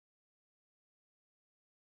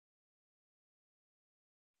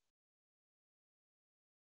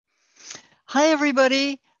Hi,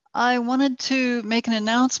 everybody. I wanted to make an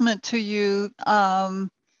announcement to you.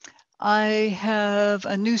 I have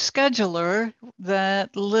a new scheduler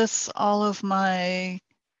that lists all of my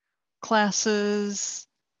classes,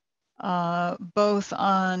 both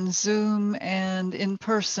on Zoom and in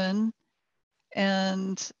person,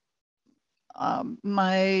 and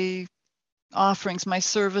my offerings, my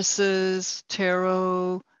services,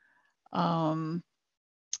 tarot,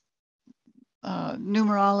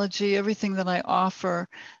 numerology, everything that I offer.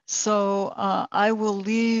 So I will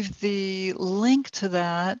leave the link to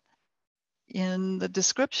that in the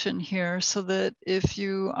description here so that if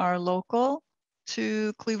you are local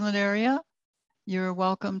to Cleveland area, you're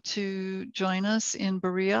welcome to join us in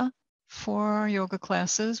Berea for our yoga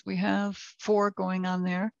classes. We have 4 going on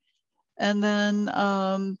there. And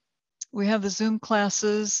then we have the Zoom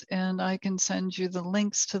classes, and I can send you the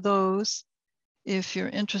links to those if you're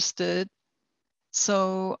interested.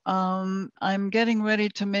 So I'm getting ready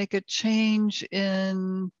to make a change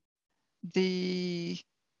in the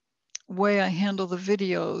way I handle the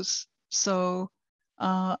videos. So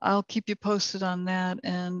I'll keep you posted on that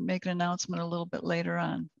and make an announcement a little bit later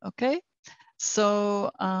on. Okay.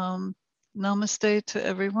 So namaste to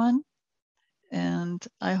everyone. And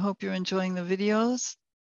I hope you're enjoying the videos.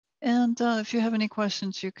 And if you have any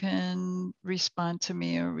questions, you can respond to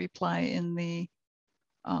me or reply in the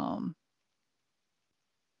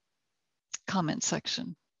comment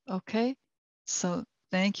section. Okay. So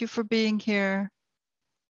thank you for being here.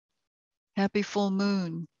 Happy full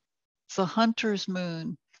moon. It's a hunter's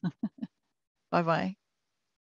moon. Bye-bye.